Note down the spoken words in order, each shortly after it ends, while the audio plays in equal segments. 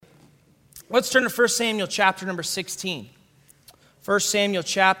Let's turn to 1 Samuel chapter number 16. 1 Samuel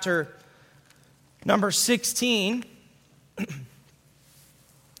chapter number 16.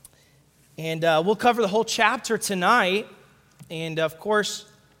 And we'll cover the whole chapter tonight. And of course,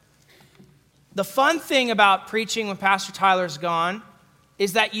 the fun thing about preaching when Pastor Tyler's gone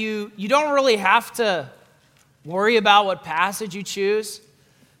is that you don't really have to worry about what passage you choose.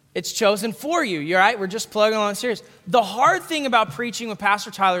 It's chosen for you. You're right. We're just plugging along serious. The hard thing about preaching when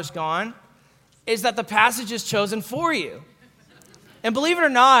Pastor Tyler's gone is that the passage is chosen for you. And believe it or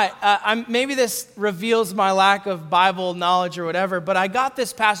not, maybe this reveals my lack of Bible knowledge or whatever, but I got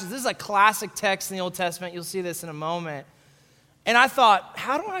this passage. This is a classic text in the Old Testament. You'll see this in a moment. And I thought,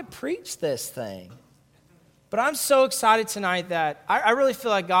 how do I preach this thing? But I'm so excited tonight that I really feel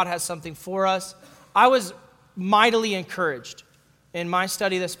like God has something for us. I was mightily encouraged in my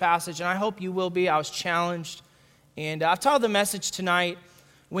study of this passage, and I hope you will be. I was challenged. And I've titled the message tonight,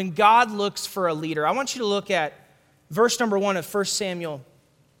 When God Looks for a Leader. I want you to look at verse number 1 of 1 Samuel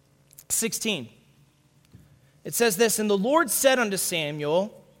 16. It says this, And the Lord said unto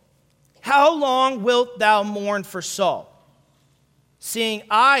Samuel, How long wilt thou mourn for Saul, seeing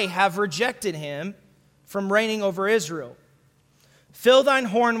I have rejected him from reigning over Israel? Fill thine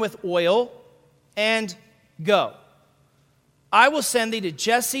horn with oil, and go. I will send thee to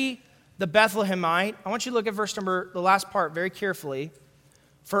Jesse the Bethlehemite. I want you to look at the last part very carefully.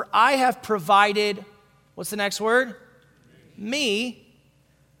 For I have provided, what's the next word? Me,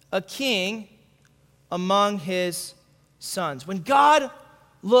 a king among his sons. When God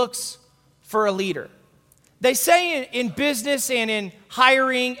looks for a leader, they say in business and in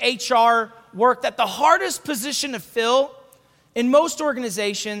hiring, HR work, that the hardest position to fill in most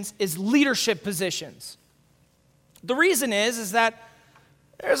organizations is leadership positions. The reason is that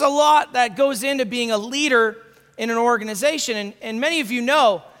there's a lot that goes into being a leader in an organization. And many of you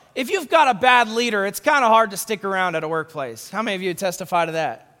know, if you've got a bad leader, it's kind of hard to stick around at a workplace. How many of you testify to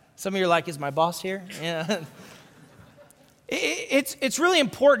that? Some of you are like, is my boss here? Yeah. It's really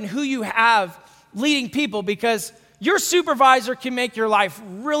important who you have leading people, because your supervisor can make your life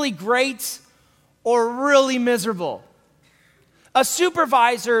really great or really miserable. A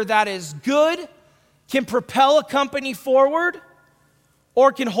supervisor that is good can propel a company forward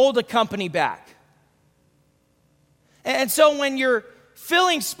or can hold a company back. And so when you're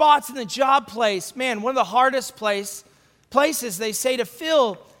filling spots in the job place, man, one of the hardest places they say to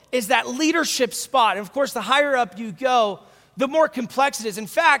fill is that leadership spot. And of course, the higher up you go, the more complex it is. In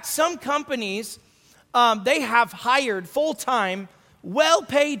fact, some companies, they have hired full-time,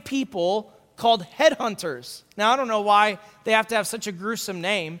 well-paid people called headhunters. Now, I don't know why they have to have such a gruesome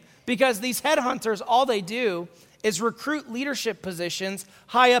name, because these headhunters, all they do is recruit leadership positions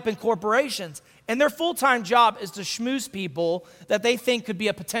high up in corporations. And their full-time job is to schmooze people that they think could be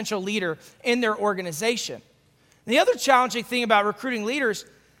a potential leader in their organization. And the other challenging thing about recruiting leaders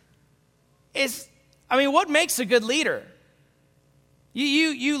is, what makes a good leader?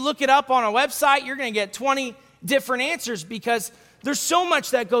 You look it up on a website, you're going to get 20 different answers because there's so much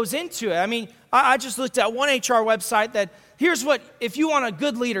that goes into it. I just looked at one HR website that if you want a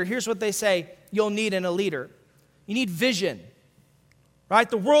good leader, here's what they say you'll need in a leader. You need vision, right?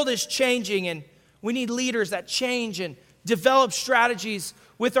 The world is changing, and we need leaders that change and develop strategies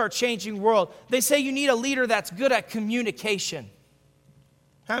with our changing world. They say you need a leader that's good at communication.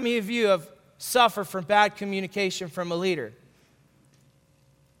 How many of you have suffered from bad communication from a leader?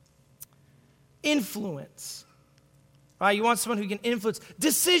 Influence, right? You want someone who can influence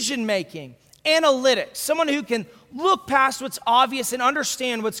decision-making, analytics, someone who can look past what's obvious and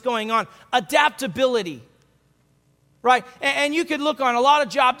understand what's going on, adaptability, right? And you could look on a lot of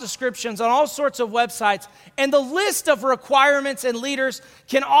job descriptions on all sorts of websites, and the list of requirements and leaders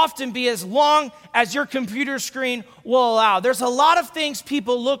can often be as long as your computer screen will allow. There's a lot of things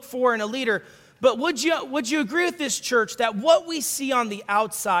people look for in a leader, but would you agree with this church that what we see on the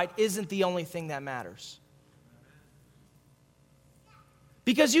outside isn't the only thing that matters?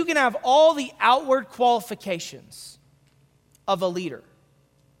 Because you can have all the outward qualifications of a leader,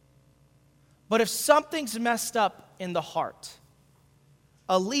 but if something's messed up in the heart,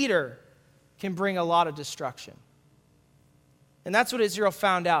 a leader can bring a lot of destruction. And that's what Israel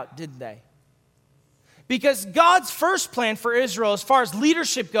found out, didn't they? Because God's first plan for Israel, as far as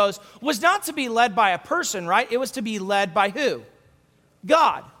leadership goes, was not to be led by a person, right? It was to be led by who?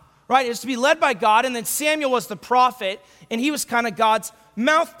 God, right? It was to be led by God, and then Samuel was the prophet, and he was kind of God's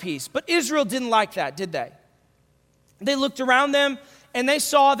mouthpiece. But Israel didn't like that, did they? They looked around them, and they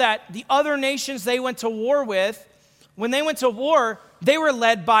saw that the other nations they went to war with, when they went to war, they were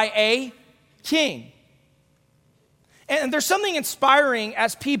led by a king. And there's something inspiring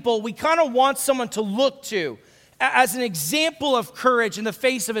as people, we kind of want someone to look to as an example of courage in the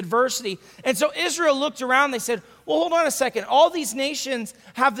face of adversity. And so Israel looked around, they said, well, hold on a second. All these nations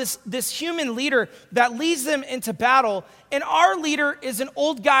have this human leader that leads them into battle, and our leader is an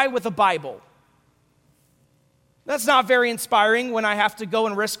old guy with a Bible. That's not very inspiring when I have to go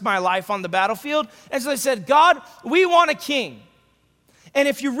and risk my life on the battlefield. And so they said, God, we want a king. And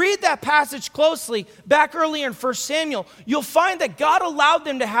if you read that passage closely, back earlier in 1 Samuel, you'll find that God allowed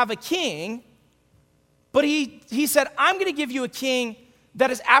them to have a king, but he said, I'm going to give you a king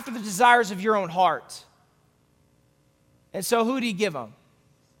that is after the desires of your own heart. And so who did he give them?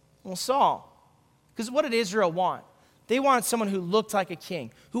 Well, Saul. Because what did Israel want? They wanted someone who looked like a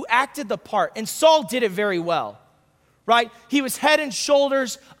king, who acted the part. And Saul did it very well, right? He was head and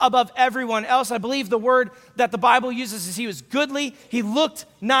shoulders above everyone else. I believe the word that the Bible uses is he was goodly. He looked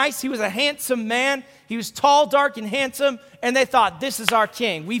nice. He was a handsome man. He was tall, dark, and handsome. And they thought, this is our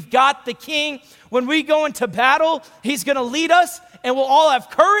king. We've got the king. When we go into battle, he's going to lead us, and we'll all have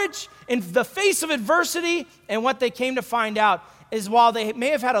courage in the face of adversity. And what they came to find out is while they may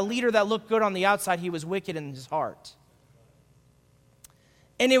have had a leader that looked good on the outside, he was wicked in his heart.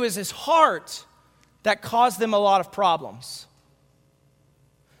 And it was his heart that caused them a lot of problems.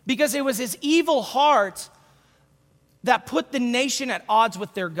 Because it was his evil heart that put the nation at odds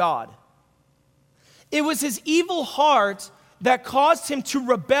with their God. It was his evil heart that caused him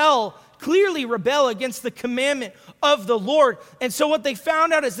to clearly rebel against the commandment of the Lord. And so what they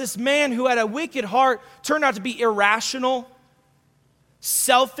found out is this man who had a wicked heart turned out to be irrational,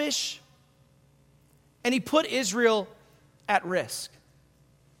 selfish, and he put Israel at risk.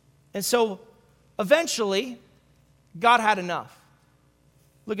 And so eventually, God had enough.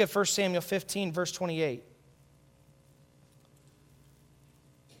 Look at 1 Samuel 15, verse 28.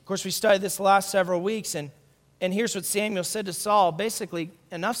 Of course, we studied this the last several weeks, and here's what Samuel said to Saul. Basically,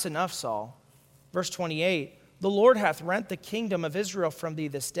 enough's enough, Saul. Verse 28, the Lord hath rent the kingdom of Israel from thee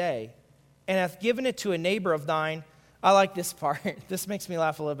this day, and hath given it to a neighbor of thine. I like this part. This makes me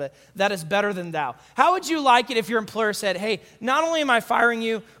laugh a little bit. That is better than thou. How would you like it if your employer said, hey, not only am I firing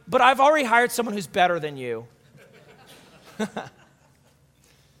you, but I've already hired someone who's better than you?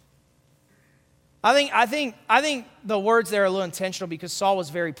 I think the words there are a little intentional because Saul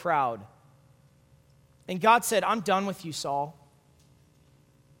was very proud. And God said, I'm done with you, Saul.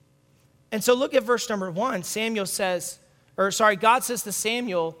 And so look at verse number 1. God says to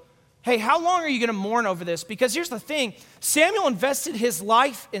Samuel, hey, how long are you going to mourn over this? Because here's the thing. Samuel invested his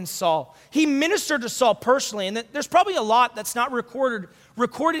life in Saul. He ministered to Saul personally. And there's probably a lot that's not recorded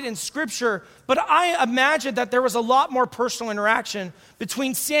in Scripture. But I imagine that there was a lot more personal interaction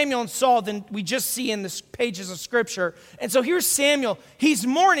between Samuel and Saul than we just see in the pages of Scripture. And so here's Samuel. He's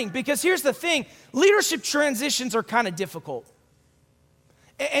mourning because here's the thing. Leadership transitions are kind of difficult.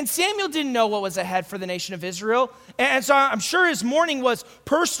 And Samuel didn't know what was ahead for the nation of Israel. And so I'm sure his mourning was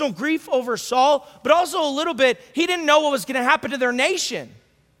personal grief over Saul, but also a little bit, he didn't know what was going to happen to their nation.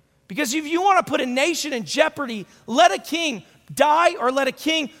 Because if you want to put a nation in jeopardy, let a king die or let a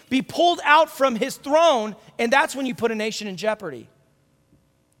king be pulled out from his throne, and that's when you put a nation in jeopardy.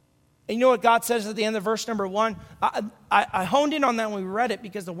 And you know what God says at the end of verse number 1? I honed in on that when we read it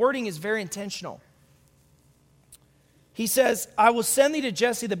because the wording is very intentional. He says, I will send thee to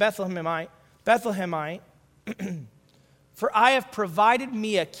Jesse the Bethlehemite, for I have provided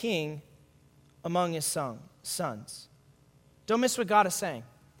me a king among his sons. Don't miss what God is saying.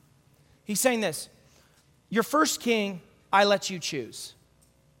 He's saying this, your first king, I let you choose.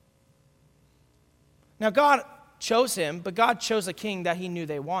 Now God chose him, but God chose a king that he knew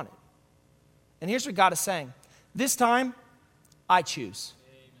they wanted. And here's what God is saying. This time, I choose.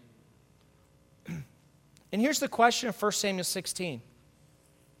 And here's the question of 1 Samuel 16.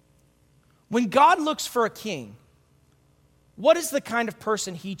 When God looks for a king, what is the kind of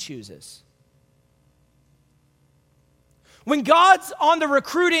person he chooses? When God's on the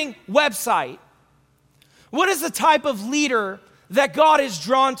recruiting website, what is the type of leader that God is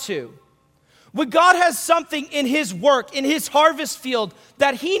drawn to? When God has something in his work, in his harvest field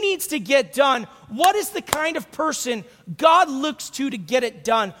that he needs to get done, what is the kind of person God looks to get it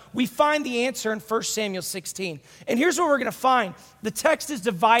done? We find the answer in 1 Samuel 16. And here's what we're going to find. The text is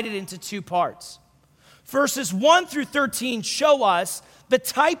divided into two parts. Verses 1 through 13 show us the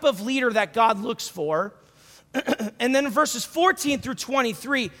type of leader that God looks for. And then in verses 14 through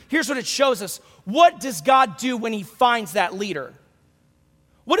 23, here's what it shows us. What does God do when he finds that leader?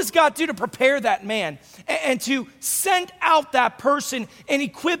 What does God do to prepare that man and to send out that person and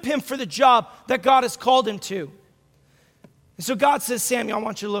equip him for the job that God has called him to? And so God says, Samuel, I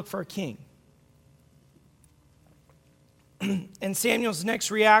want you to look for a king. And Samuel's next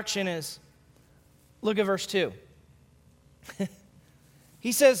reaction is, look at verse 2.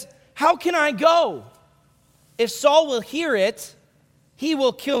 He says, how can I go? If Saul will hear it, he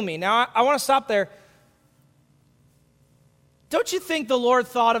will kill me. Now, I want to stop there. Don't you think the Lord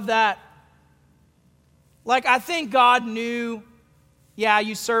thought of that? Like, I think God knew, yeah,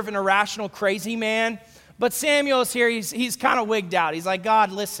 you serve an irrational, crazy man. But Samuel is here, he's kind of wigged out. He's like,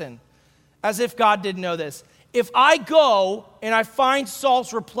 God, listen, as if God didn't know this. If I go and I find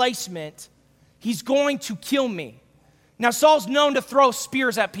Saul's replacement, he's going to kill me. Now, Saul's known to throw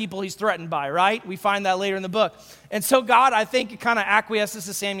spears at people he's threatened by, right? We find that later in the book. And so God, I think, kind of acquiesces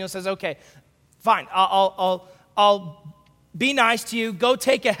to Samuel and says, okay, fine, I'll be nice to you. Go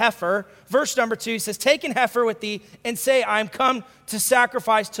take a heifer. Verse number 2, he says, take an heifer with thee and say, I am come to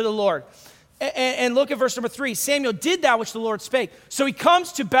sacrifice to the Lord. And look at verse number 3. Samuel did that which the Lord spake. So he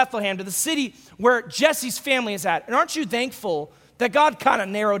comes to Bethlehem, to the city where Jesse's family is at. And aren't you thankful that God kind of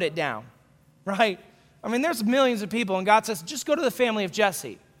narrowed it down, right? I mean, there's millions of people, and God says, just go to the family of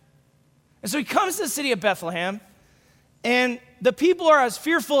Jesse. And so he comes to the city of Bethlehem, and the people are as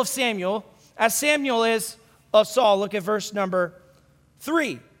fearful of Samuel as Samuel is of Saul. Look at verse number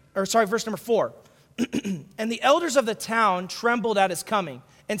 4. And the elders of the town trembled at his coming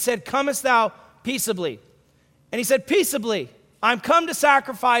and said, comest thou peaceably? And he said, peaceably, I'm come to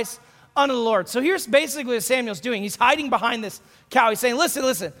sacrifice unto the Lord. So here's basically what Samuel's doing. He's hiding behind this cow. He's saying,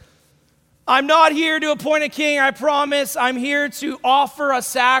 listen, I'm not here to appoint a king, I promise. I'm here to offer a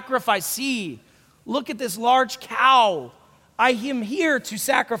sacrifice. See, look at this large cow. I am here to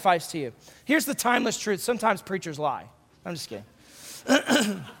sacrifice to you. Here's the timeless truth. Sometimes preachers lie. I'm just kidding.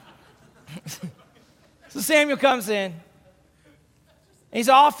 So Samuel comes in. He's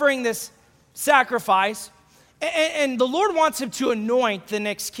offering this sacrifice. And the Lord wants him to anoint the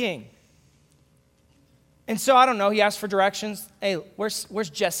next king. And so, I don't know, he asks for directions. Hey, where's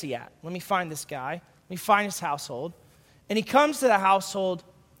Jesse at? Let me find this guy. Let me find his household. And he comes to the household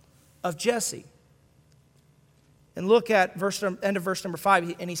of Jesse. And look at end of verse number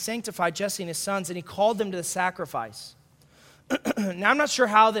 5. And he sanctified Jesse and his sons, and he called them to the sacrifice. Now, I'm not sure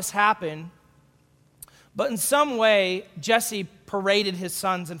how this happened, but in some way, Jesse paraded his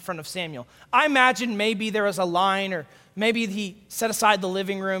sons in front of Samuel. I imagine maybe there was a line, or maybe he set aside the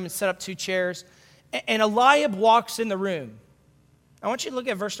living room and set up 2 chairs. And Eliab walks in the room. I want you to look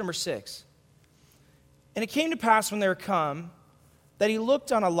at verse number 6. And it came to pass when they were come that he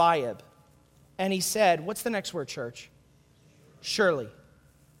looked on Eliab, and he said, what's the next word, church? Surely.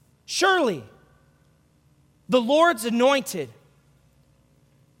 Surely. The Lord's anointed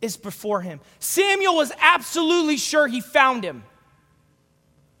is before him. Samuel was absolutely sure he found him.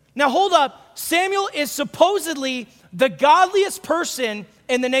 Now hold up. Samuel is supposedly the godliest person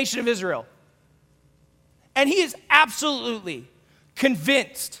in the nation of Israel. And he is absolutely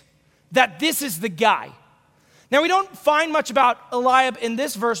convinced that this is the guy. Now, we don't find much about Eliab in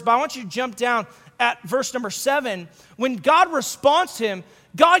this verse, but I want you to jump down at verse number 7. When God responds to him,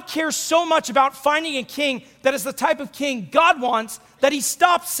 God cares so much about finding a king that is the type of king God wants that he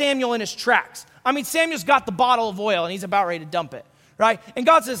stops Samuel in his tracks. I mean, Samuel's got the bottle of oil, and he's about ready to dump it, right? And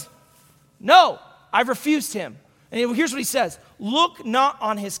God says, no, I've refused him. And here's what he says, look not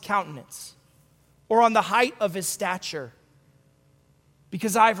on his countenance, or on the height of his stature,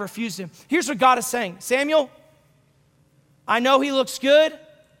 because I've refused him. Here's what God is saying. Samuel, I know he looks good.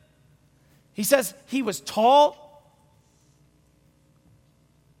 He says he was tall.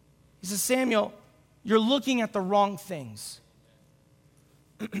 He says, Samuel, you're looking at the wrong things.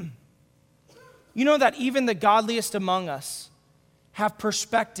 You know that even the godliest among us have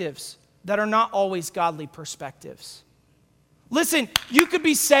perspectives that are not always godly perspectives. Listen, you could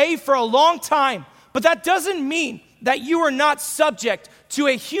be saved for a long time, but that doesn't mean that you are not subject to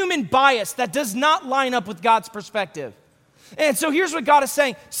a human bias that does not line up with God's perspective. And so here's what God is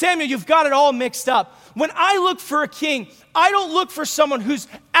saying. Samuel, you've got it all mixed up. When I look for a king, I don't look for someone who's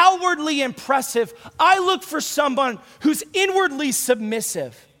outwardly impressive. I look for someone who's inwardly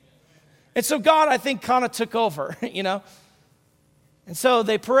submissive. And so God, I think, kind of took over, you know. And so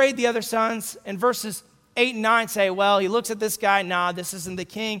they parade the other sons, and verses 8 and 9 say, well, he looks at this guy, nah, this isn't the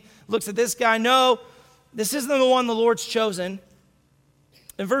king. Looks at this guy, no, this isn't the one the Lord's chosen.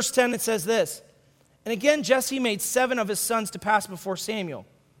 In verse 10 it says this, and again Jesse made 7 of his sons to pass before Samuel.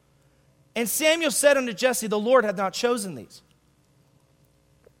 And Samuel said unto Jesse, the Lord hath not chosen these.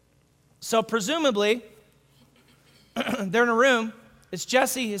 So presumably, they're in a room. It's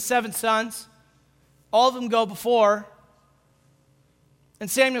Jesse, his 7 sons. All of them go before. And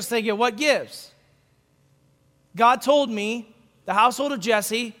Samuel's thinking, what gives? God told me, the household of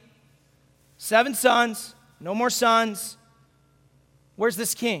Jesse, 7 sons, no more sons, Where's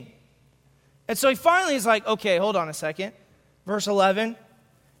this king? And so he finally is like, okay, hold on a second. Verse 11.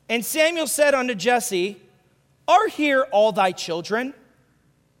 And Samuel said unto Jesse, are here all thy children?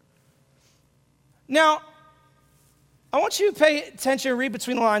 Now, I want you to pay attention and read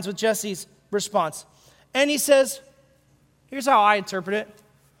between the lines with Jesse's response. And he says, here's how I interpret it.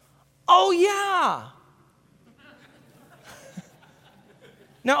 Oh, yeah.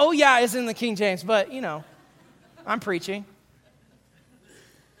 Now, oh, yeah isn't in the King James, but, you know, I'm preaching.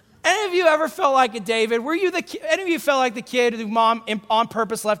 Any of you ever felt like a David? Any of you felt like the kid who mom on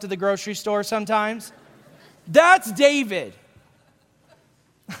purpose left at the grocery store sometimes? That's David.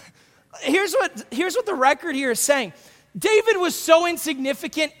 Here's what the record here is saying. David was so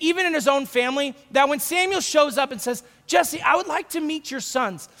insignificant, even in his own family, that when Samuel shows up and says, Jesse, I would like to meet your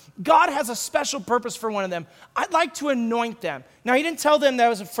sons. God has a special purpose for one of them. I'd like to anoint them. Now, he didn't tell them that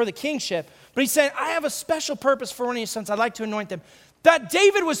was for the kingship, but he said, I have a special purpose for one of your sons. I'd like to anoint them. That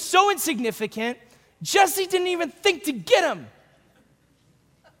David was so insignificant, Jesse didn't even think to get him.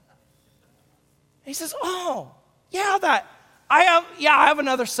 He says, oh, yeah, I have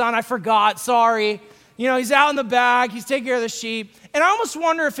another son. I forgot, sorry. You know, he's out in the back. He's taking care of the sheep. And I almost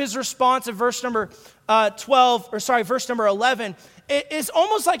wonder if his response in verse number 11, is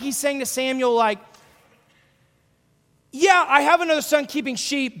almost like he's saying to Samuel, like, yeah, I have another son keeping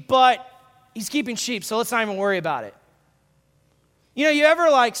sheep, but he's keeping sheep, so let's not even worry about it. You know, you ever,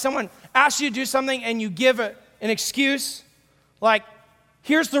 like, someone asks you to do something and you give an excuse, like,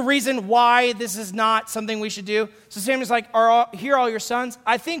 here's the reason why this is not something we should do. So Samuel's like, here are all your sons?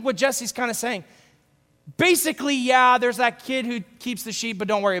 I think what Jesse's kind of saying, basically, yeah, there's that kid who keeps the sheep, but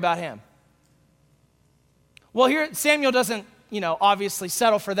don't worry about him. Well, here, Samuel doesn't, obviously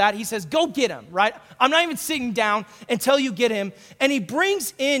settle for that. He says, go get him, right? I'm not even sitting down until you get him. And he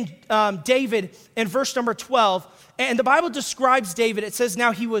brings in David in verse number 12. And the Bible describes David. It says,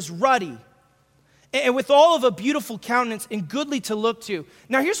 now he was ruddy and with all of a beautiful countenance and goodly to look to.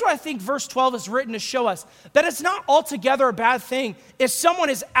 Now, here's what I think verse 12 is written to show us, that it's not altogether a bad thing if someone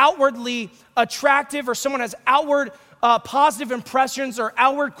is outwardly attractive or someone has outward positive impressions or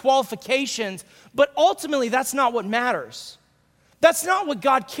outward qualifications, but ultimately that's not what matters. That's not what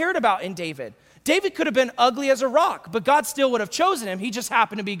God cared about in David. David could have been ugly as a rock, but God still would have chosen him. He just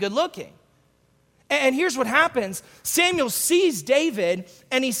happened to be good looking. And here's what happens. Samuel sees David,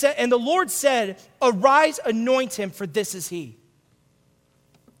 and the Lord said, arise, anoint him, for this is he.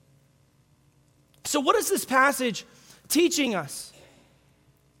 So what is this passage teaching us?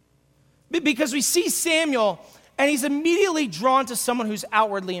 Because we see Samuel, and he's immediately drawn to someone who's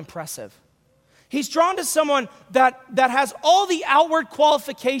outwardly impressive. He's drawn to someone that has all the outward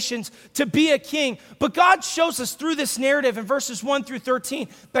qualifications to be a king. But God shows us through this narrative in verses 1 through 13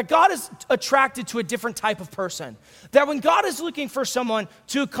 that God is attracted to a different type of person. That when God is looking for someone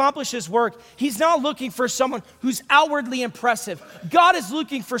to accomplish his work, he's not looking for someone who's outwardly impressive. God is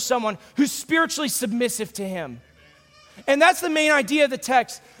looking for someone who's spiritually submissive to him. And that's the main idea of the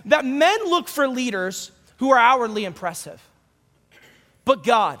text, that men look for leaders who are outwardly impressive. But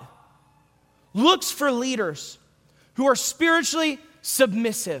God looks for leaders who are spiritually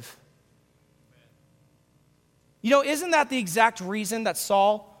submissive. Isn't that the exact reason that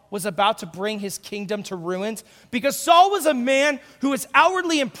Saul was about to bring his kingdom to ruins? Because Saul was a man who was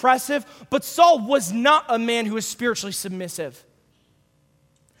outwardly impressive, but Saul was not a man who was spiritually submissive.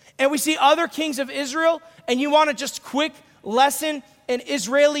 And we see other kings of Israel, and you want a just quick lesson in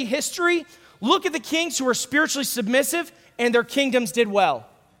Israeli history? Look at the kings who were spiritually submissive, and their kingdoms did well.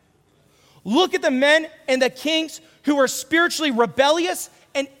 Look at the men and the kings who were spiritually rebellious,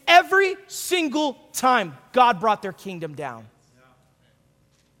 and every single time God brought their kingdom down.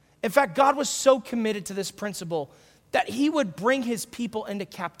 In fact, God was so committed to this principle that he would bring his people into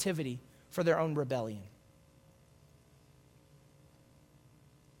captivity for their own rebellion.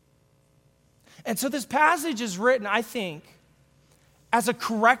 And so this passage is written, I think, as a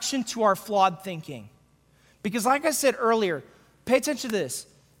correction to our flawed thinking. Because like I said earlier, pay attention to this.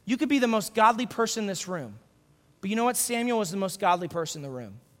 You could be the most godly person in this room, but you know what? Samuel was the most godly person in the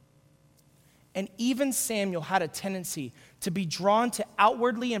room. And even Samuel had a tendency to be drawn to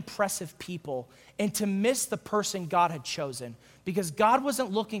outwardly impressive people and to miss the person God had chosen. Because God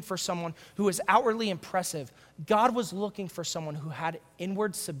wasn't looking for someone who was outwardly impressive. God was looking for someone who had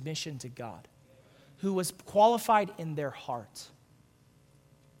inward submission to God, who was qualified in their heart.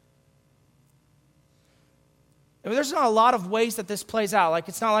 I mean, there's not a lot of ways that this plays out. Like,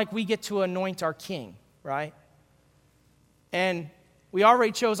 it's not like we get to anoint our king, right? And we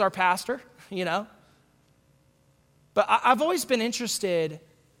already chose our pastor, But I've always been interested,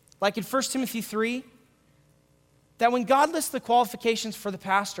 like in 1 Timothy 3, that when God lists the qualifications for the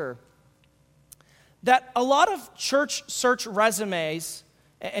pastor, that a lot of church search resumes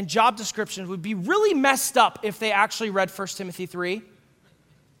and job descriptions would be really messed up if they actually read 1 Timothy 3.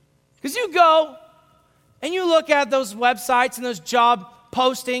 Because you go and you look at those websites and those job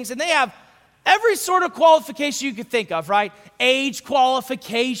postings, and they have every sort of qualification you could think of, right? Age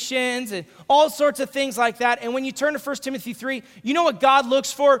qualifications and all sorts of things like that. And when you turn to 1 Timothy 3, you know what God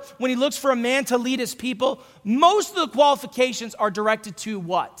looks for when he looks for a man to lead his people? Most of the qualifications are directed to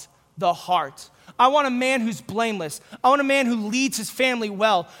what? The heart. I want a man who's blameless. I want a man who leads his family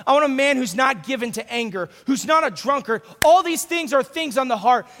well. I want a man who's not given to anger, who's not a drunkard. All these things are things on the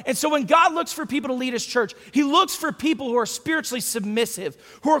heart. And so when God looks for people to lead his church, he looks for people who are spiritually submissive,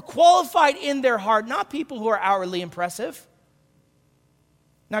 who are qualified in their heart, not people who are outwardly impressive.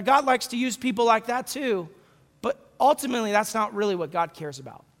 Now, God likes to use people like that too, but ultimately that's not really what God cares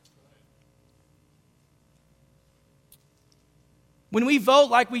about. When we vote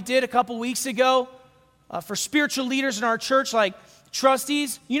like we did a couple weeks ago for spiritual leaders in our church, like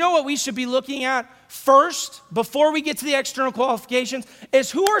trustees, you know what we should be looking at first, before we get to the external qualifications, is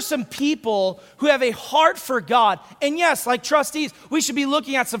who are some people who have a heart for God. And yes, like trustees, we should be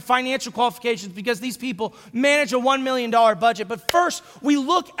looking at some financial qualifications because these people manage a $1 million budget. But first, we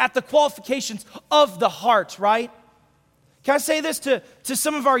look at the qualifications of the heart, right? Can I say this to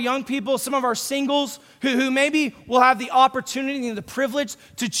some of our young people, some of our singles who maybe will have the opportunity and the privilege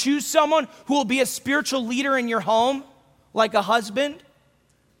to choose someone who will be a spiritual leader in your home, like a husband,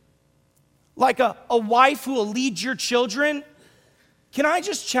 like a wife who will lead your children? Can I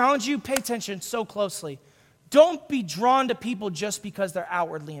just challenge you? Pay attention so closely. Don't be drawn to people just because they're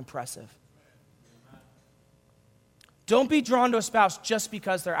outwardly impressive. Don't be drawn to a spouse just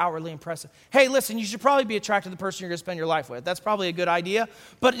because they're outwardly impressive. Hey, listen, you should probably be attracted to the person you're going to spend your life with. That's probably a good idea.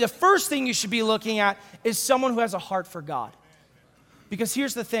 But the first thing you should be looking at is someone who has a heart for God. Because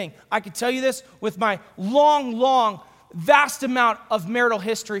here's the thing. I can tell you this with my long, vast amount of marital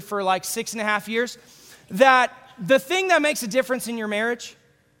history for like 6.5 years, that the thing that makes a difference in your marriage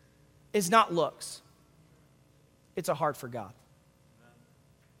is not looks. It's a heart for God.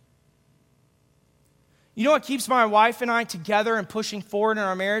 You know what keeps my wife and I together and pushing forward in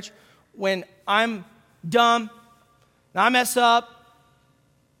our marriage? When I'm dumb and I mess up,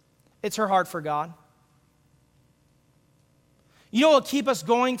 it's her heart for God. You know what will keep us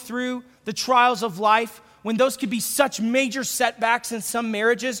going through the trials of life when those could be such major setbacks in some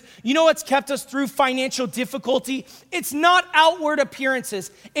marriages? You know what's kept us through financial difficulty? It's not outward appearances.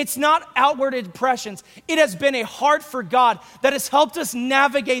 It's not outward impressions. It has been a heart for God that has helped us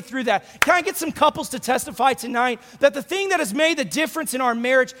navigate through that. Can I get some couples to testify tonight that the thing that has made the difference in our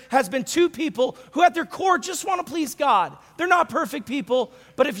marriage has been two people who at their core just want to please God? They're not perfect people,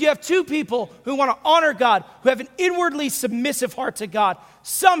 but if you have two people who want to honor God, who have an inwardly submissive heart to God,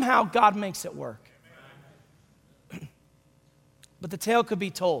 somehow God makes it work. But the tale could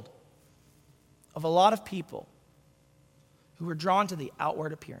be told of a lot of people who were drawn to the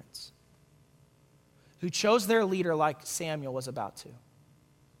outward appearance, who chose their leader like Samuel was about to.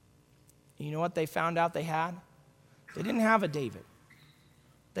 And you know what they found out they had? They didn't have a David.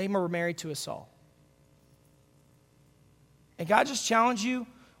 They were married to a Saul. And God just challenged you,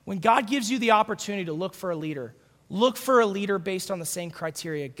 when God gives you the opportunity to look for a leader based on the same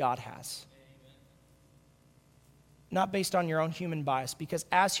criteria God has. Not based on your own human bias, because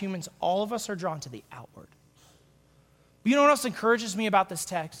as humans, all of us are drawn to the outward. But you know what else encourages me about this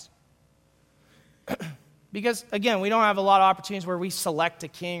text? Because, again, we don't have a lot of opportunities where we select a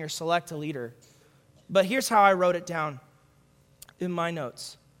king or select a leader. But here's how I wrote it down in my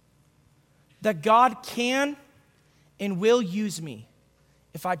notes. That God can and will use me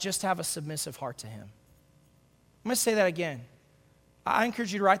if I just have a submissive heart to him. I'm going to say that again. I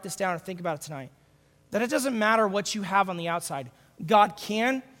encourage you to write this down and think about it tonight. That it doesn't matter what you have on the outside. God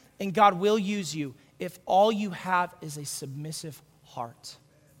can and God will use you if all you have is a submissive heart.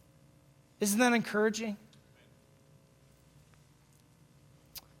 Isn't that encouraging?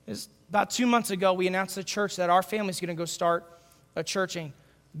 It's about 2 months ago, we announced to the church that our family's going to go start a church in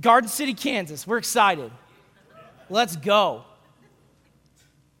Garden City, Kansas. We're excited. Let's go.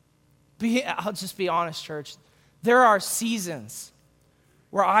 I'll just be honest, church. There are seasons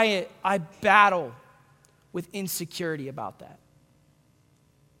where I battle with insecurity about that.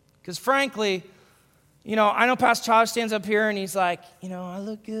 Because frankly, I know Pastor Tyler stands up here and he's like, I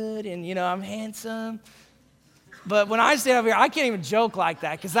look good and, I'm handsome. But when I stand up here, I can't even joke like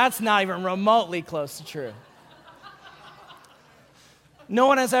that because that's not even remotely close to true. No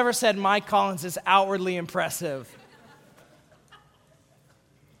one has ever said Mike Collins is outwardly impressive.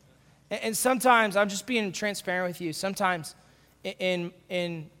 And sometimes, I'm just being transparent with you, sometimes in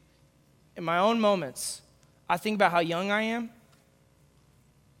my own moments, I think about how young I am,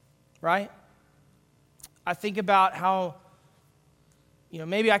 right? I think about how,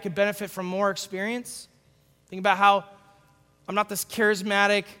 maybe I could benefit from more experience. Think about how I'm not this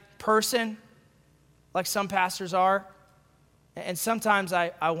charismatic person like some pastors are. And sometimes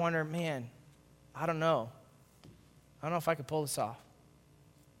I wonder, man, I don't know. I don't know if I could pull this off.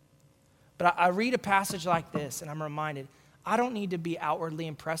 But I read a passage like this, and I'm reminded, I don't need to be outwardly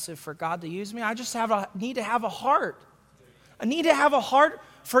impressive for God to use me. I just need to have a heart. I need to have a heart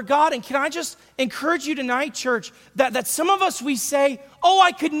for God. And can I just encourage you tonight, church, that some of us, we say,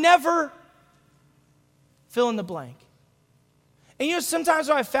 I could never fill in the blank. And sometimes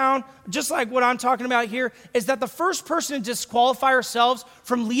what I found, just like what I'm talking about here, is that the first person to disqualify ourselves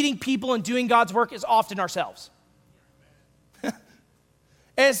from leading people and doing God's work is often ourselves.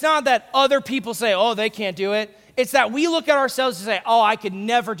 And it's not that other people say, they can't do it. It's that we look at ourselves and say, I could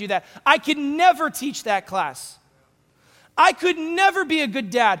never do that. I could never teach that class. I could never be a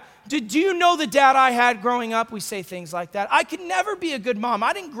good dad. Do you know the dad I had growing up? We say things like that. I could never be a good mom.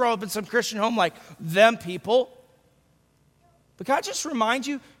 I didn't grow up in some Christian home like them people. But can I just remind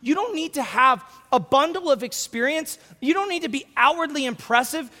you, you don't need to have a bundle of experience. You don't need to be outwardly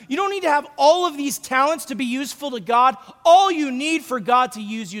impressive. You don't need to have all of these talents to be useful to God. All you need for God to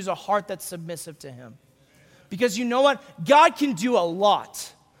use you is a heart that's submissive to Him. Because you know what? God can do a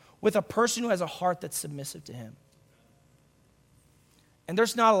lot with a person who has a heart that's submissive to Him. And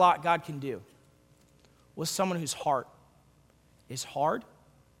there's not a lot God can do with someone whose heart is hard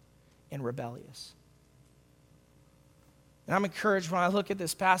and rebellious. And I'm encouraged when I look at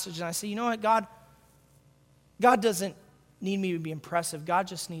this passage and I say, you know what, God doesn't need me to be impressive. God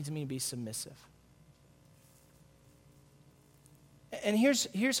just needs me to be submissive. And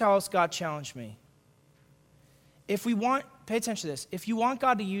here's how else God challenged me. Pay attention to this. If you want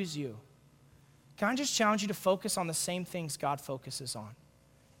God to use you, can I just challenge you to focus on the same things God focuses on?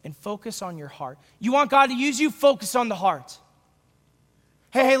 And focus on your heart. You want God to use you? Focus on the heart.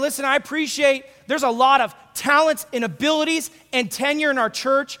 Hey, listen, I appreciate there's a lot of talents and abilities and tenure in our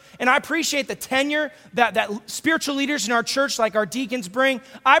church, and I appreciate the tenure that spiritual leaders in our church, like our deacons, bring.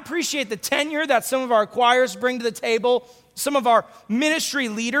 I appreciate the tenure that some of our choirs bring to the table, some of our ministry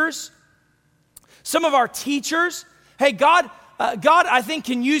leaders, some of our teachers. Hey, God, I think,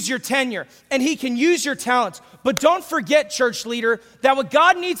 can use your tenure, and He can use your talents. But don't forget, church leader, that what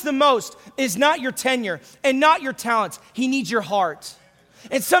God needs the most is not your tenure and not your talents. He needs your heart.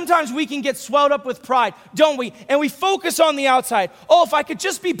 And sometimes we can get swelled up with pride, don't we? And we focus on the outside. If I could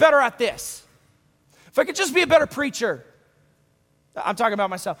just be better at this. If I could just be a better preacher. I'm talking about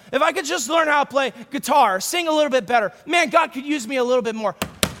myself. If I could just learn how to play guitar, or sing a little bit better. Man, God could use me a little bit more.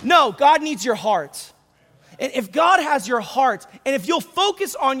 No, God needs your heart. And if God has your heart, and if you'll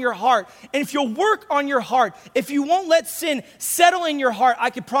focus on your heart, and if you'll work on your heart, if you won't let sin settle in your heart,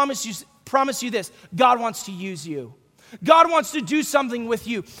 I can promise you this, God wants to use you. God wants to do something with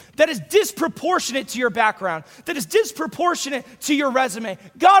you that is disproportionate to your background, that is disproportionate to your resume.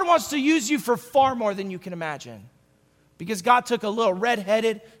 God wants to use you for far more than you can imagine. Because God took a little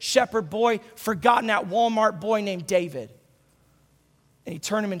red-headed shepherd boy, forgotten at Walmart boy named David, and He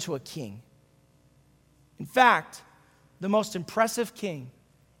turned him into a king. In fact, the most impressive king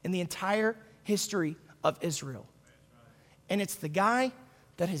in the entire history of Israel. And it's the guy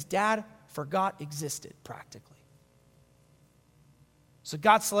that his dad forgot existed practically. So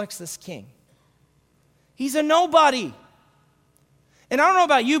God selects this king. He's a nobody. And I don't know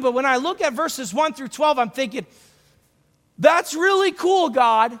about you, but when I look at verses 1 through 12, I'm thinking, that's really cool,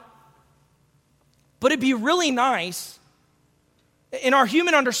 God. But it'd be really nice, in our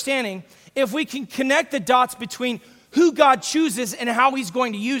human understanding, if we can connect the dots between who God chooses and how He's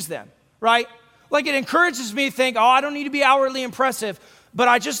going to use them, right? Like it encourages me to think, I don't need to be outwardly impressive, but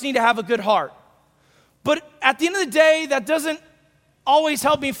I just need to have a good heart. But at the end of the day, that doesn't always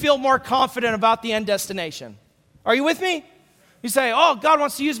help me feel more confident about the end destination. Are you with me? You say, God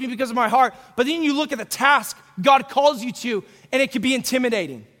wants to use me because of my heart, but then you look at the task God calls you to, and it can be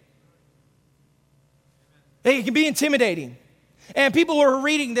intimidating. It can be intimidating. And people who are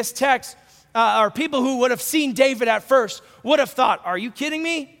reading this text, or people who would have seen David at first, would have thought, are you kidding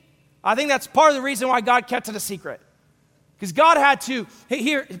me? I think that's part of the reason why God kept it a secret. Because God had to,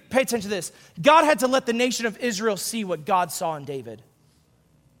 here, pay attention to this. God had to let the nation of Israel see what God saw in David.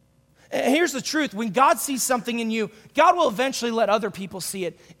 And here's the truth. When God sees something in you, God will eventually let other people see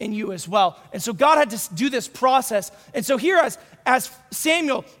it in you as well. And so God had to do this process. And so here as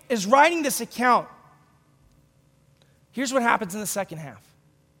Samuel is writing this account, here's what happens in the second half.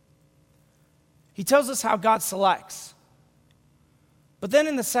 he tells us how God selects. But then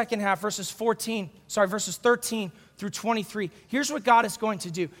in the second half, verses 13 through 23, here's what God is going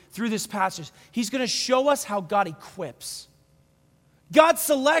to do through this passage. He's going to show us how God equips. God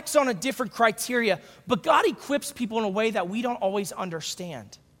selects on a different criteria, but God equips people in a way that we don't always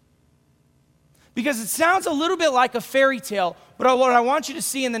understand. Because it sounds a little bit like a fairy tale, but what I want you to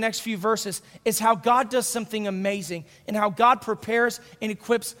see in the next few verses is how God does something amazing and how God prepares and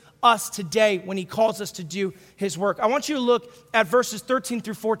equips us today when he calls us to do his work. I want you to look at verses 13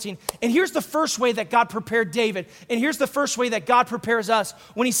 through 14. And here's the first way that God prepared David. And here's the first way that God prepares us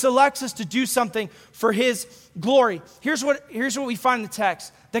when he selects us to do something for his glory. Here's what we find in the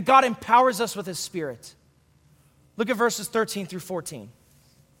text, that God empowers us with his Spirit. Look at verses 13 through 14.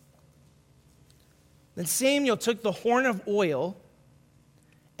 Then Samuel took the horn of oil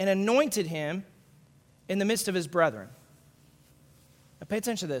and anointed him in the midst of his brethren. Now pay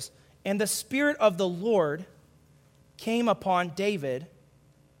attention to this. And the Spirit of the Lord came upon David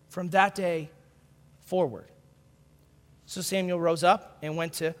from that day forward. So Samuel rose up and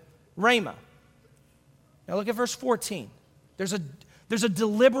went to Ramah. Now look at verse 14. There's a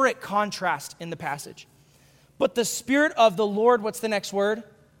deliberate contrast in the passage. But the Spirit of the Lord, what's the next word?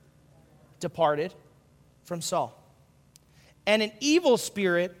 Departed from Saul. And an evil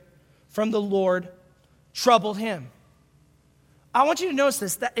spirit from the Lord troubled him. I want you to notice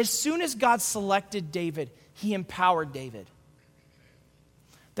this, that as soon as God selected David, he empowered David.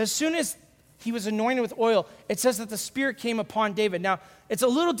 As soon as he was anointed with oil, it says that the Spirit came upon David. Now, it's a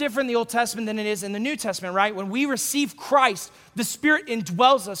little different in the Old Testament than it is in the New Testament, right? When we receive Christ, the Spirit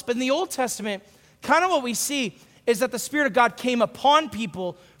indwells us. But in the Old Testament, kind of what we see is that the Spirit of God came upon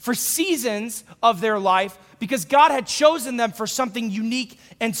people for seasons of their life because God had chosen them for something unique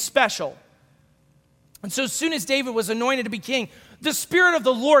and special. And so as soon as David was anointed to be king, the Spirit of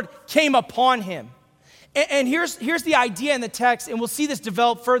the Lord came upon him. And here's the idea in the text, and we'll see this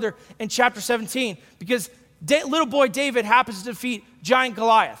develop further in chapter 17, because little boy David happens to defeat giant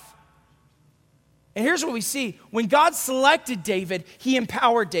Goliath. And here's what we see. When God selected David, he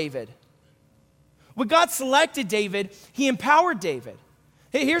empowered David. When God selected David, he empowered David.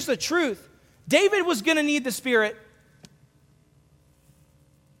 Hey, here's the truth. David was going to need the Spirit.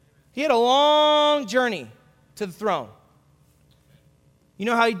 He had a long journey to the throne. You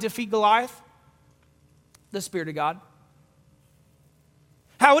know how he'd defeat Goliath? The Spirit of God.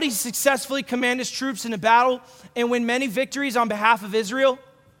 How would he successfully command his troops into battle and win many victories on behalf of Israel?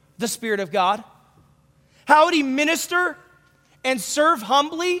 The Spirit of God. How would he minister and serve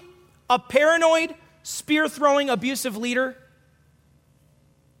humbly a paranoid, spear-throwing, abusive leader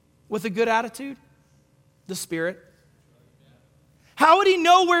with a good attitude? The Spirit. How would he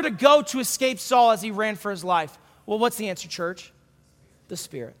know where to go to escape Saul as he ran for his life? Well, what's the answer, church? The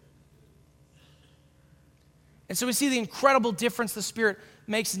Spirit. And so we see the incredible difference the Spirit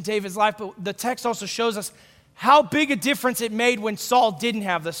makes in David's life, but the text also shows us how big a difference it made when Saul didn't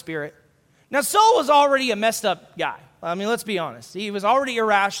have the Spirit. Now, Saul was already a messed up guy. I mean, let's be honest. He was already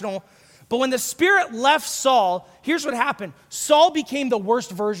irrational. But when the Spirit left Saul, here's what happened. Saul became the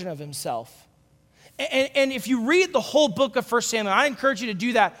worst version of himself. And if you read the whole book of 1 Samuel, I encourage you to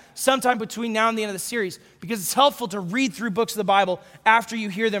do that sometime between now and the end of the series, because it's helpful to read through books of the Bible after you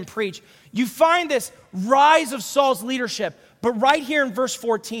hear them preach. You find this rise of Saul's leadership, but right here in verse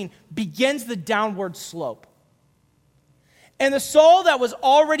 14 begins the downward slope. And the Saul that was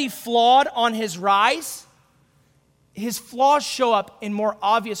already flawed on his rise, his flaws show up in more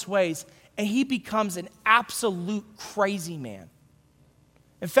obvious ways, and he becomes an absolute crazy man.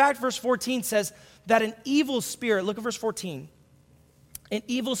 In fact, verse 14 says that an evil spirit, look at verse 14, an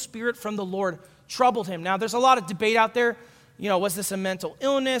evil spirit from the Lord troubled him. Now, there's a lot of debate out there. You know, was this a mental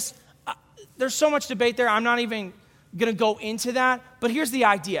illness? There's so much debate there. I'm not even going to go into that. But here's the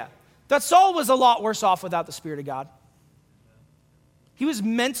idea, that Saul was a lot worse off without the Spirit of God. He was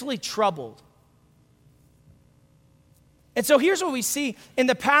mentally troubled. And so here's what we see in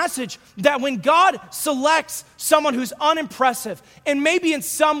the passage, that when God selects someone who's unimpressive and maybe in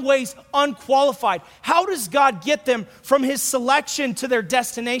some ways unqualified, how does God get them from his selection to their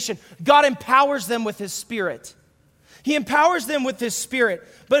destination? God empowers them with his Spirit. He empowers them with his Spirit.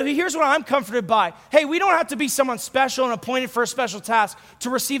 But here's what I'm comforted by. Hey, we don't have to be someone special and appointed for a special task to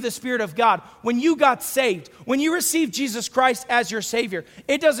receive the Spirit of God. When you got saved, when you received Jesus Christ as your Savior,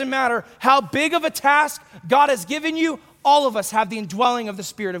 it doesn't matter how big of a task God has given you, all of us have the indwelling of the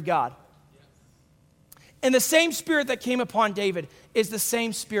Spirit of God. And the same Spirit that came upon David is the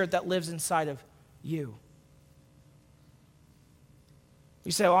same Spirit that lives inside of you.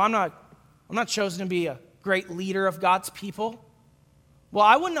 You say, well, I'm not chosen to be a great leader of God's people. Well,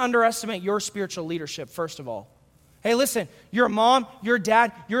 I wouldn't underestimate your spiritual leadership, first of all. Hey, listen, you're a mom, you're a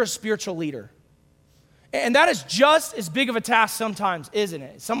dad, you're a spiritual leader. And that is just as big of a task sometimes, isn't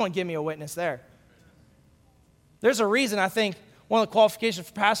it? Someone give me a witness there. There's a reason I think one of the qualifications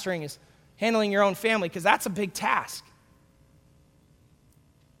for pastoring is handling your own family, because that's a big task.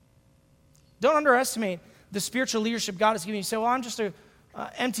 Don't underestimate the spiritual leadership God has given you. You say, well, I'm just an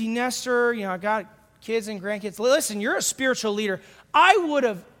empty nester, I got kids and grandkids. Listen, you're a spiritual leader. I would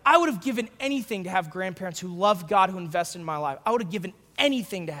have given anything to have grandparents who love God, who invest in my life. I would have given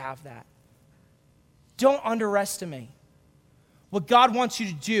anything to have that. Don't underestimate what God wants you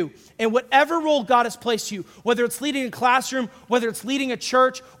to do. And whatever role God has placed you, whether it's leading a classroom, whether it's leading a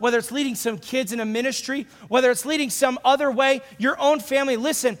church, whether it's leading some kids in a ministry, whether it's leading some other way, your own family,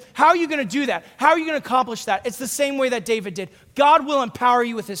 listen, how are you going to do that? How are you going to accomplish that? It's the same way that David did. God will empower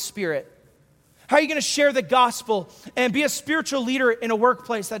you with his Spirit. How are you going to share the gospel and be a spiritual leader in a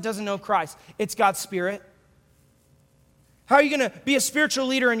workplace that doesn't know Christ? It's God's Spirit. How are you going to be a spiritual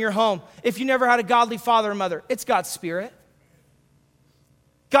leader in your home if you never had a godly father or mother? It's God's Spirit.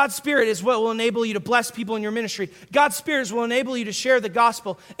 God's Spirit is what will enable you to bless people in your ministry. God's Spirit will enable you to share the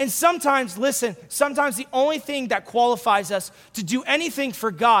gospel. And sometimes, listen, sometimes the only thing that qualifies us to do anything for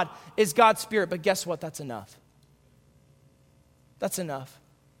God is God's Spirit. But guess what? That's enough. That's enough.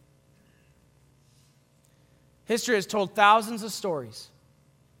 History has told thousands of stories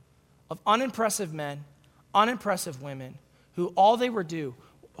of unimpressive men, unimpressive women, who all they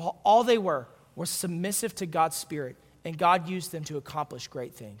were submissive to God's Spirit. And God used them to accomplish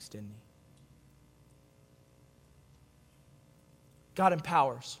great things, didn't he? God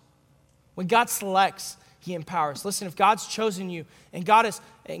empowers. When God selects, he empowers. Listen, if God's chosen you and God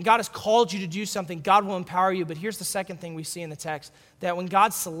has called you to do something, God will empower you. But here's the second thing we see in the text, that when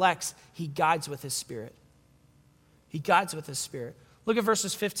God selects, he guides with his Spirit. He guides with his Spirit. Look at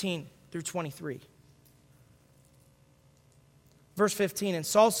verses 15 through 23. Verse 15, and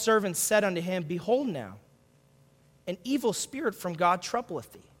Saul's servants said unto him, behold now, an evil spirit from God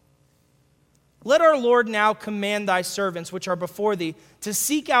troubleth thee. Let our Lord now command thy servants which are before thee to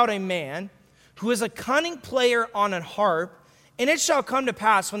seek out a man who is a cunning player on an harp, and it shall come to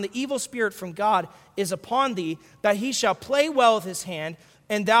pass when the evil spirit from God is upon thee, that he shall play well with his hand,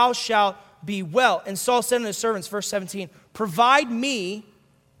 and thou shalt be well. And Saul said unto his servants, verse 17, provide me,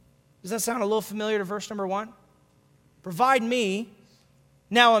 does that sound a little familiar to verse number 1? Provide me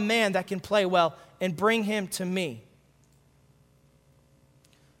now a man that can play well, and bring him to me.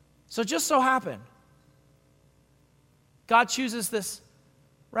 So just so happened, God chooses this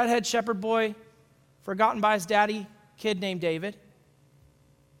redhead shepherd boy, forgotten by his daddy, kid named David.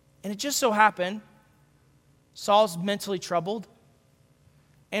 And it just so happened, Saul's mentally troubled.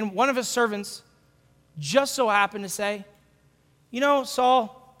 And one of his servants just so happened to say,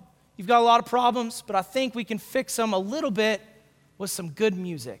 Saul, you've got a lot of problems, but I think we can fix them a little bit with some good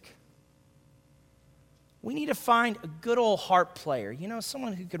music. We need to find a good old harp player,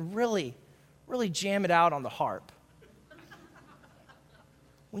 someone who could really, really jam it out on the harp.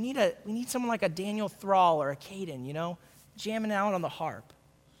 We need someone like a Daniel Thrall or a Caden, jamming out on the harp.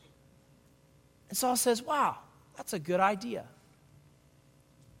 And Saul says, wow, that's a good idea.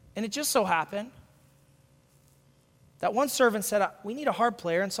 And it just so happened that one servant said, we need a harp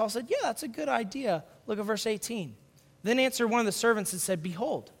player. And Saul said, yeah, that's a good idea. Look at verse 18. Then answered one of the servants and said,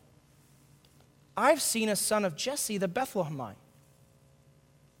 behold, I've seen a son of Jesse the Bethlehemite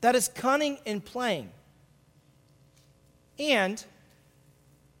that is cunning in playing. And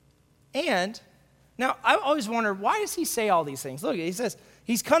now I always wondered, why does he say all these things? Look, he says,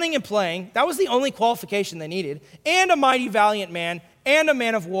 he's cunning in playing. That was the only qualification they needed. And a mighty valiant man, and a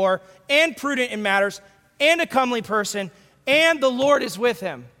man of war, and prudent in matters, and a comely person, and the Lord is with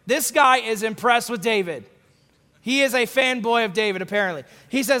him. This guy is impressed with David. He is a fanboy of David, apparently.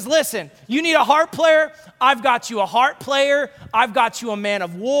 He says, listen, you need a harp player? I've got you a harp player. I've got you a man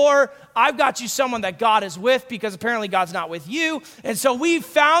of war. I've got you someone that God is with, because apparently God's not with you. And so we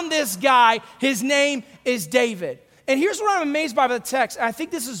found this guy. His name is David. And here's what I'm amazed by the text. I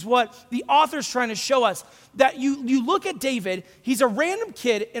think this is what the author's trying to show us, that you look at David, he's a random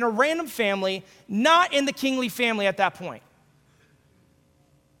kid in a random family, not in the kingly family at that point.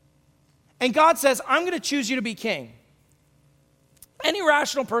 And God says, I'm going to choose you to be king. Any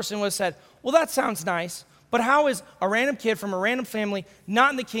rational person would have said, well, that sounds nice, but how is a random kid from a random family, not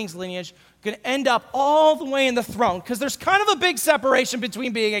in the king's lineage, going to end up all the way in the throne? Because there's kind of a big separation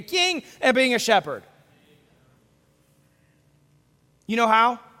between being a king and being a shepherd. You know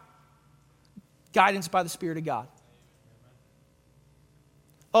how? Guidance by the Spirit of God.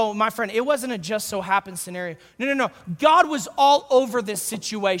 Oh, my friend, it wasn't a just so happen scenario. No. God was all over this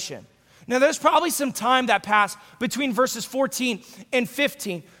situation. Now, there's probably some time that passed between verses 14 and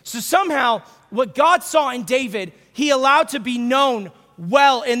 15. So somehow, what God saw in David, he allowed to be known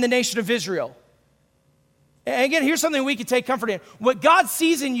well in the nation of Israel. And again, here's something we can take comfort in. What God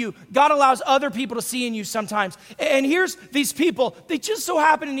sees in you, God allows other people to see in you sometimes. And here's these people, they just so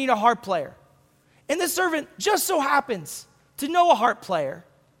happen to need a harp player. And this servant just so happens to know a harp player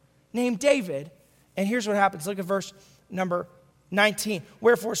named David. And here's what happens. Look at verse number 19.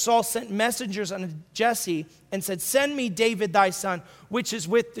 Wherefore Saul sent messengers unto Jesse and said, send me David thy son, which is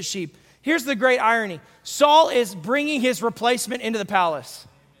with the sheep. Here's the great irony. Saul is bringing his replacement into the palace.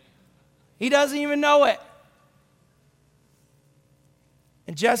 He doesn't even know it.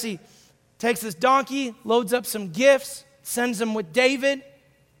 And Jesse takes this donkey, loads up some gifts, sends them with David.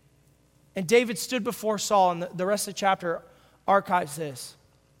 And David stood before Saul, and the rest of the chapter archives this,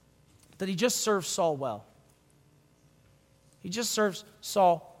 that he just serves Saul well. He just serves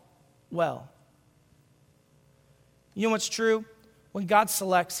Saul well. You know what's true? When God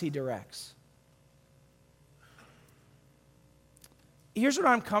selects, he directs. Here's what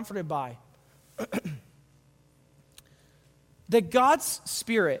I'm comforted by. That God's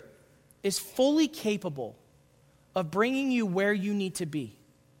Spirit is fully capable of bringing you where you need to be.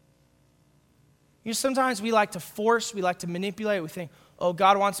 You know, sometimes we like to force, we like to manipulate. We think, oh,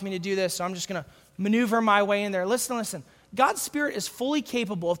 God wants me to do this, so I'm just going to maneuver my way in there. Listen. God's Spirit is fully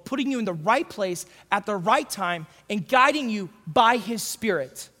capable of putting you in the right place at the right time and guiding you by His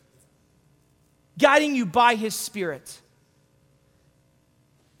Spirit. Guiding you by His Spirit.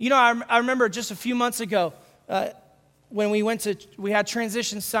 You know, I remember just a few months ago, when we had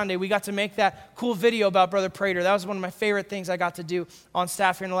Transition Sunday, we got to make that cool video about Brother Prater. That was one of my favorite things I got to do on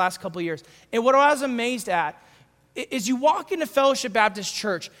staff here in the last couple of years. And what I was amazed at is you walk into Fellowship Baptist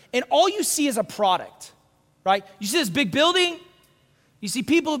Church, and all you see is a product, right? You see this big building, you see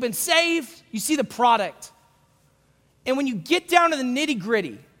people who've been saved, you see the product. And when you get down to the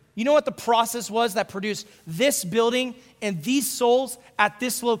nitty-gritty, you know what the process was that produced this building and these souls at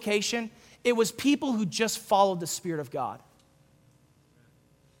this location? It was people who just followed the Spirit of God.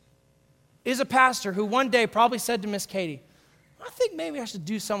 It is a pastor who one day probably said to Miss Katie, I think maybe I should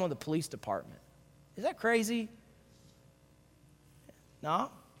do some with the police department. Is that crazy?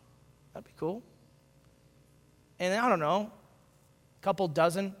 No? That'd be cool. And I don't know, a couple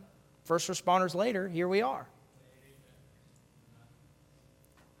dozen first responders later, here we are.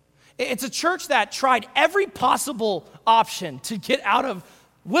 It's a church that tried every possible option to get out of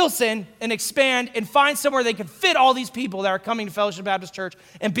Wilson and expand and find somewhere they could fit all these people that are coming to Fellowship Baptist Church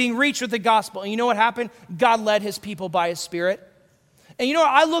and being reached with the gospel. And you know what happened? God led his people by his Spirit. And you know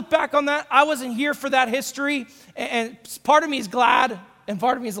what? I look back on that. I wasn't here for that history. And part of me is glad and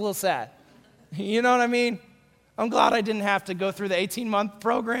part of me is a little sad. You know what I mean? I'm glad I didn't have to go through the 18-month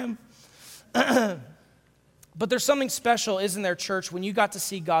program. But there's something special, isn't there, church, when you got to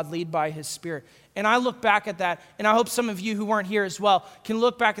see God lead by his Spirit. And I look back at that, and I hope some of you who weren't here as well can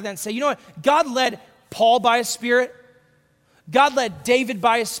look back at that and say, you know what? God led Paul by his Spirit. God led David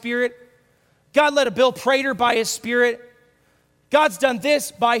by his Spirit. God led a Bill Prater by his Spirit. God's done this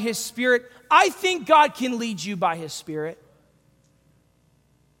by his Spirit. I think God can lead you by his Spirit.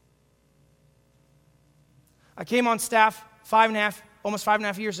 I came on staff almost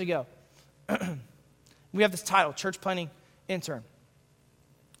 5.5 years ago. We have this title, Church Planting Intern.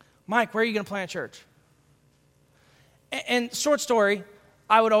 Mike, where are you going to plant a church? And short story,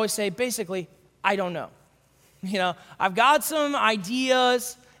 I would always say, basically, I don't know. You know, I've got some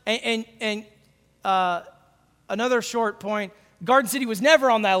ideas, and another short point, Garden City was never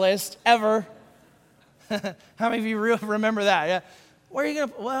on that list, ever. How many of you remember that? Yeah. Where are you going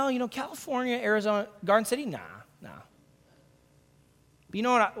to, well, you know, California, Arizona, Garden City? Nah. But you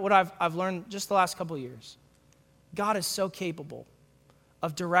know what I've learned just the last couple of years? God is so capable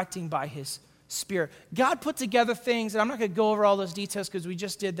of directing by his Spirit. God put together things, and I'm not going to go over all those details because we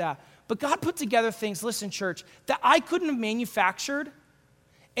just did that, but God put together things, listen, church, that I couldn't have manufactured,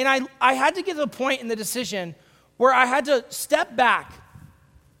 and I had to get to a point in the decision where I had to step back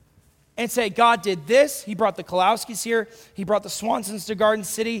and say, God did this. He brought the Kolowskis here. He brought the Swansons to Garden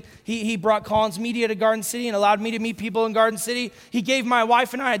City. He brought Collins Media to Garden City and allowed me to meet people in Garden City. He gave my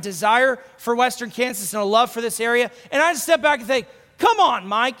wife and I a desire for Western Kansas and a love for this area. And I had to step back and think, come on,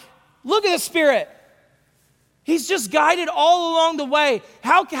 Mike. Look at the Spirit. He's just guided all along the way.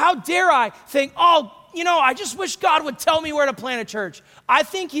 How dare I think, oh, you know, I just wish God would tell me where to plant a church. I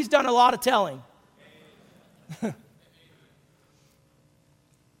think he's done a lot of telling.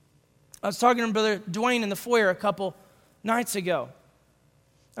 I was talking to Brother Dwayne in the foyer a couple nights ago.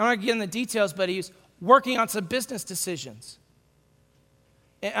 I'm not getting the details, but he was working on some business decisions.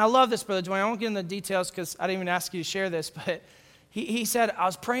 And I love this, Brother Dwayne. I won't get into the details because I didn't even ask you to share this, but he said, I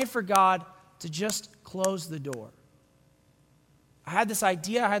was praying for God to just close the door. I had this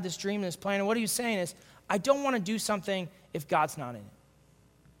idea, I had this dream, this plan, and what he was saying is, I don't want to do something if God's not in it.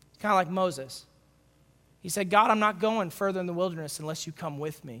 It's kind of like Moses. He said, God, I'm not going further in the wilderness unless you come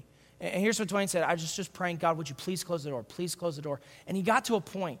with me. And here's what Dwayne said. I was just praying, God, would you please close the door? Please close the door. And he got to a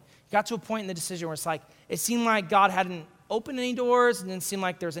point. He got to a point in the decision where it's like, it seemed like God hadn't opened any doors. It didn't seem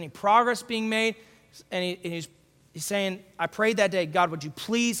like there was any progress being made. And he's saying, I prayed that day, God, would you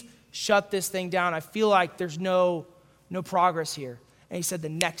please shut this thing down? I feel like there's no progress here. And he said the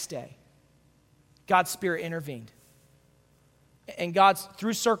next day, God's Spirit intervened. And God's,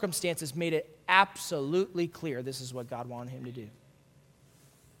 through circumstances, made it absolutely clear this is what God wanted him to do.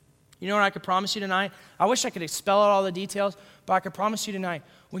 You know what I could promise you tonight? I wish I could spell out all the details, but I could promise you tonight,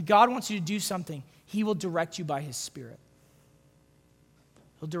 when God wants you to do something, he will direct you by his Spirit.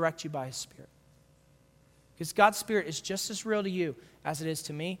 He'll direct you by his Spirit. Because God's Spirit is just as real to you as it is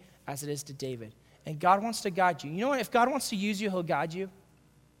to me, as it is to David. And God wants to guide you. You know what? If God wants to use you, he'll guide you.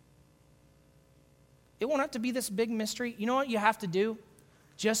 It won't have to be this big mystery. You know what you have to do?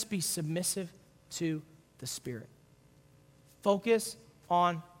 Just be submissive to the Spirit. Focus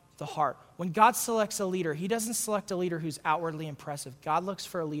on the heart. When God selects a leader, he doesn't select a leader who's outwardly impressive. God looks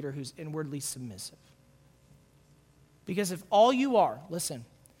for a leader who's inwardly submissive. Because if all you are, listen,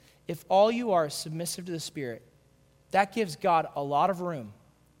 if all you are is submissive to the Spirit, that gives God a lot of room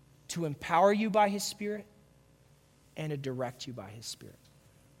to empower you by his Spirit and to direct you by his Spirit.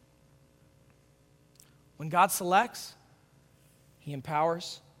 When God selects, he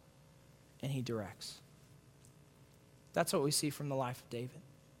empowers and he directs. That's what we see from the life of David.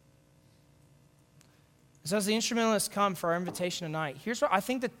 So as the instrumentalists come for our invitation tonight, here's what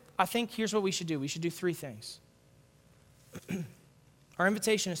here's what we should do. We should do three things. Our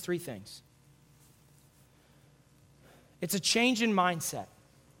invitation is three things. It's a change in mindset.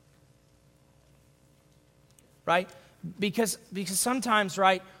 Right? Because sometimes,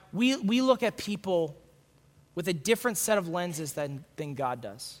 right, we look at people with a different set of lenses than God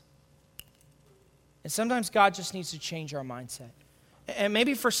does. And sometimes God just needs to change our mindset. And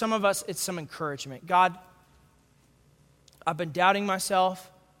maybe for some of us, it's some encouragement. God, I've been doubting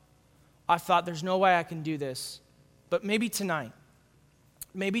myself. I thought there's no way I can do this. But maybe tonight,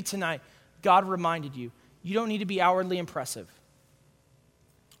 God reminded you, you don't need to be outwardly impressive.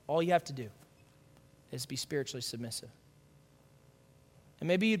 All you have to do is be spiritually submissive. And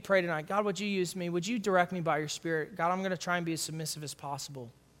maybe you'd pray tonight, God, would you use me? Would you direct me by your Spirit? God, I'm going to try and be as submissive as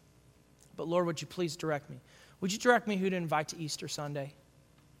possible. But Lord, would you please direct me? Would you direct me who to invite to Easter Sunday?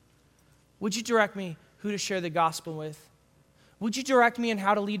 Would you direct me who to share the gospel with? Would you direct me in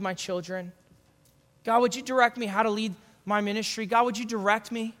how to lead my children? God, would you direct me how to lead my ministry? God, would you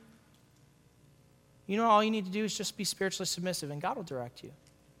direct me? You know, all you need to do is just be spiritually submissive, and God will direct you.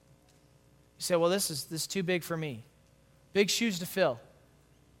 You say, well, this is too big for me. Big shoes to fill.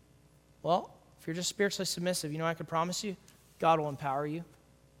 Well, if you're just spiritually submissive, you know what I can promise you? God will empower you.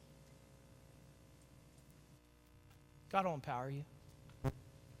 God will empower you.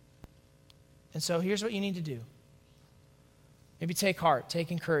 And so here's what you need to do. Maybe take heart,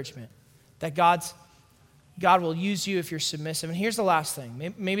 take encouragement, that God will use you if you're submissive. And here's the last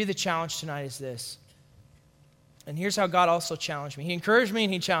thing. Maybe the challenge tonight is this. And here's how God also challenged me. He encouraged me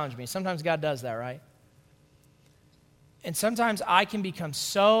and he challenged me. Sometimes God does that, right? And sometimes I can become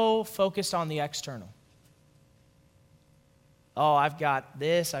so focused on the external. Oh, I've got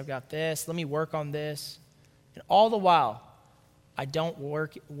this, let me work on this. And all the while, I don't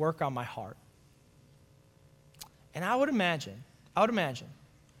work on my heart. And I would imagine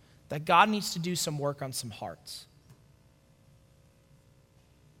that God needs to do some work on some hearts.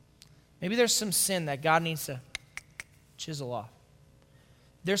 Maybe there's some sin that God needs to chisel off.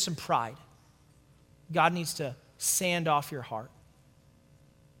 There's some pride. God needs to sand off your heart.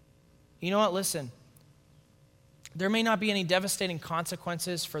 You know what? Listen. There may not be any devastating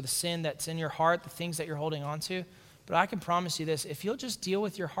consequences for the sin that's in your heart, the things that you're holding on to, but I can promise you this. If you'll just deal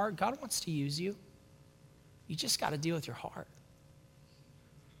with your heart, God wants to use you. You just got to deal with your heart.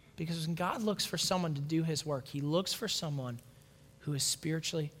 Because when God looks for someone to do his work, he looks for someone who is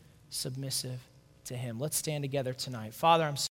spiritually submissive to him. Let's stand together tonight. Father, I'm